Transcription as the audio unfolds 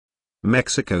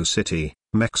Mexico City,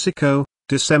 Mexico,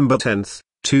 December 10,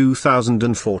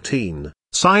 2014.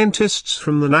 Scientists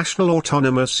from the National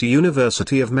Autonomous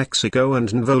University of Mexico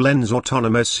and Nuevo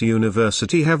Autonomous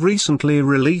University have recently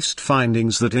released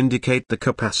findings that indicate the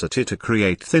capacity to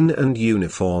create thin and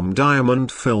uniform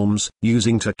diamond films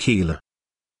using tequila.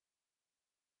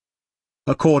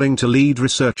 According to lead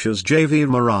researchers Javier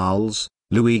Morales,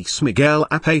 Luis Miguel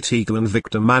Apatiga and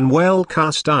Victor Manuel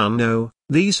Castano,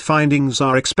 these findings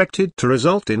are expected to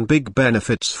result in big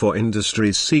benefits for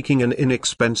industries seeking an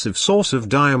inexpensive source of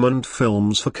diamond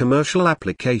films for commercial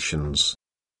applications.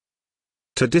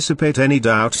 To dissipate any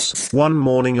doubts, one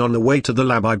morning on the way to the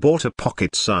lab I bought a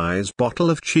pocket-size bottle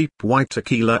of cheap white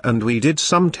tequila and we did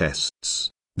some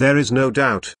tests. There is no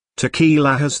doubt,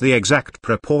 tequila has the exact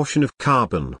proportion of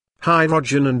carbon,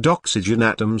 hydrogen and oxygen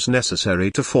atoms necessary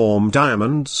to form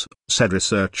diamonds, said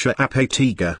researcher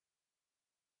Apatiga.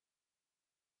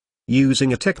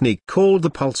 Using a technique called the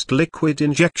pulsed liquid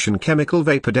injection chemical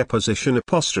vapor deposition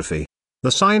apostrophe,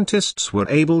 the scientists were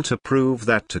able to prove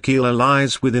that tequila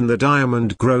lies within the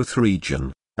diamond growth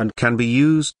region, and can be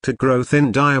used to grow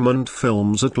thin diamond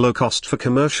films at low cost for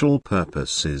commercial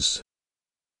purposes.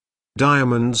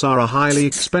 Diamonds are a highly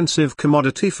expensive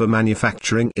commodity for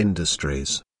manufacturing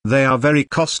industries. They are very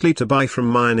costly to buy from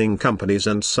mining companies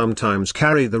and sometimes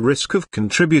carry the risk of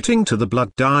contributing to the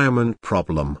blood diamond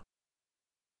problem.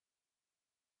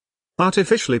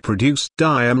 Artificially produced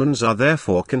diamonds are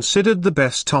therefore considered the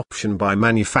best option by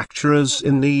manufacturers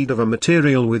in need of a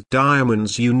material with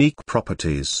diamonds' unique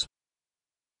properties.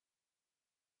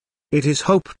 It is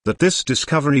hoped that this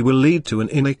discovery will lead to an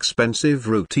inexpensive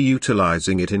route to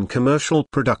utilizing it in commercial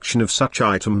production of such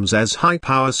items as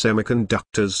high-power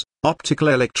semiconductors, optical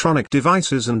electronic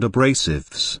devices and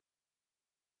abrasives.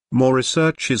 More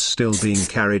research is still being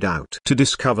carried out to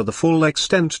discover the full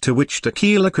extent to which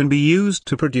tequila can be used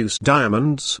to produce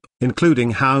diamonds,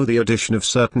 including how the addition of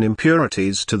certain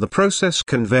impurities to the process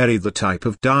can vary the type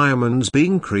of diamonds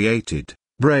being created.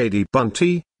 Brady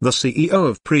Bunte, the CEO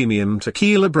of premium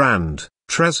tequila brand,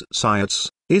 Tres Sayas,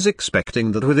 is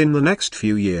expecting that within the next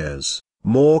few years,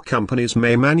 more companies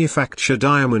may manufacture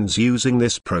diamonds using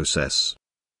this process.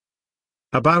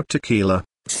 About tequila.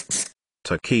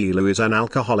 Tequila is an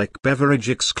alcoholic beverage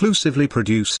exclusively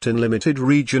produced in limited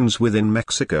regions within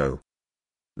Mexico.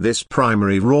 This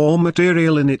primary raw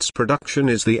material in its production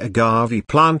is the agave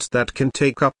plant that can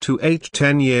take up to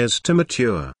 8–10 years to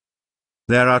mature.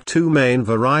 There are two main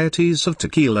varieties of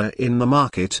tequila in the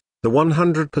market, the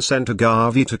 100%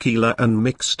 agave tequila and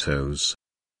mixtos.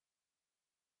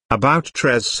 About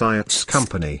Tres Sayas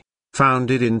Company,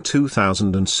 founded in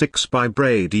 2006 by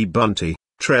Brady Bunte.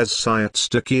 Tres Sayas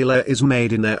tequila is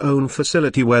made in their own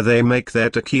facility where they make their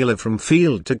tequila from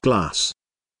field to glass.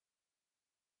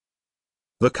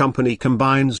 The company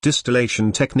combines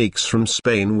distillation techniques from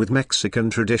Spain with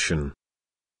Mexican tradition.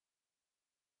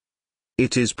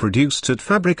 It is produced at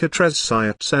Fábrica Tres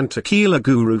Sayas and tequila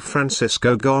guru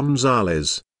Francisco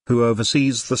González, who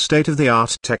oversees the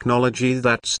state-of-the-art technology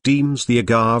that steams the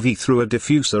agave through a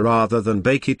diffuser rather than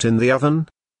bake it in the oven.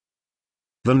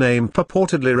 The name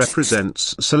purportedly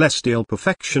represents celestial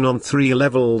perfection on 3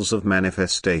 levels of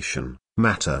manifestation: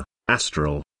 matter,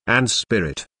 astral, and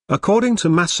spirit. According to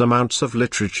mass amounts of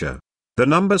literature, the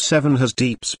number 7 has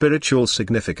deep spiritual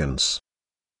significance.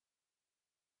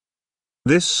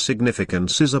 This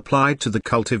significance is applied to the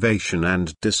cultivation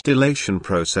and distillation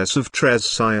process of Tres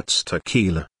Sayas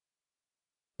tequila.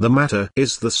 The matter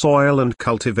is the soil and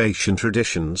cultivation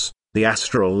traditions. The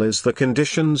astral is the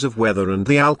conditions of weather and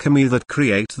the alchemy that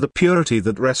create the purity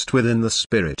that rest within the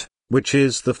spirit, which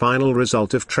is the final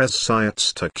result of Tres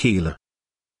Sayas tequila.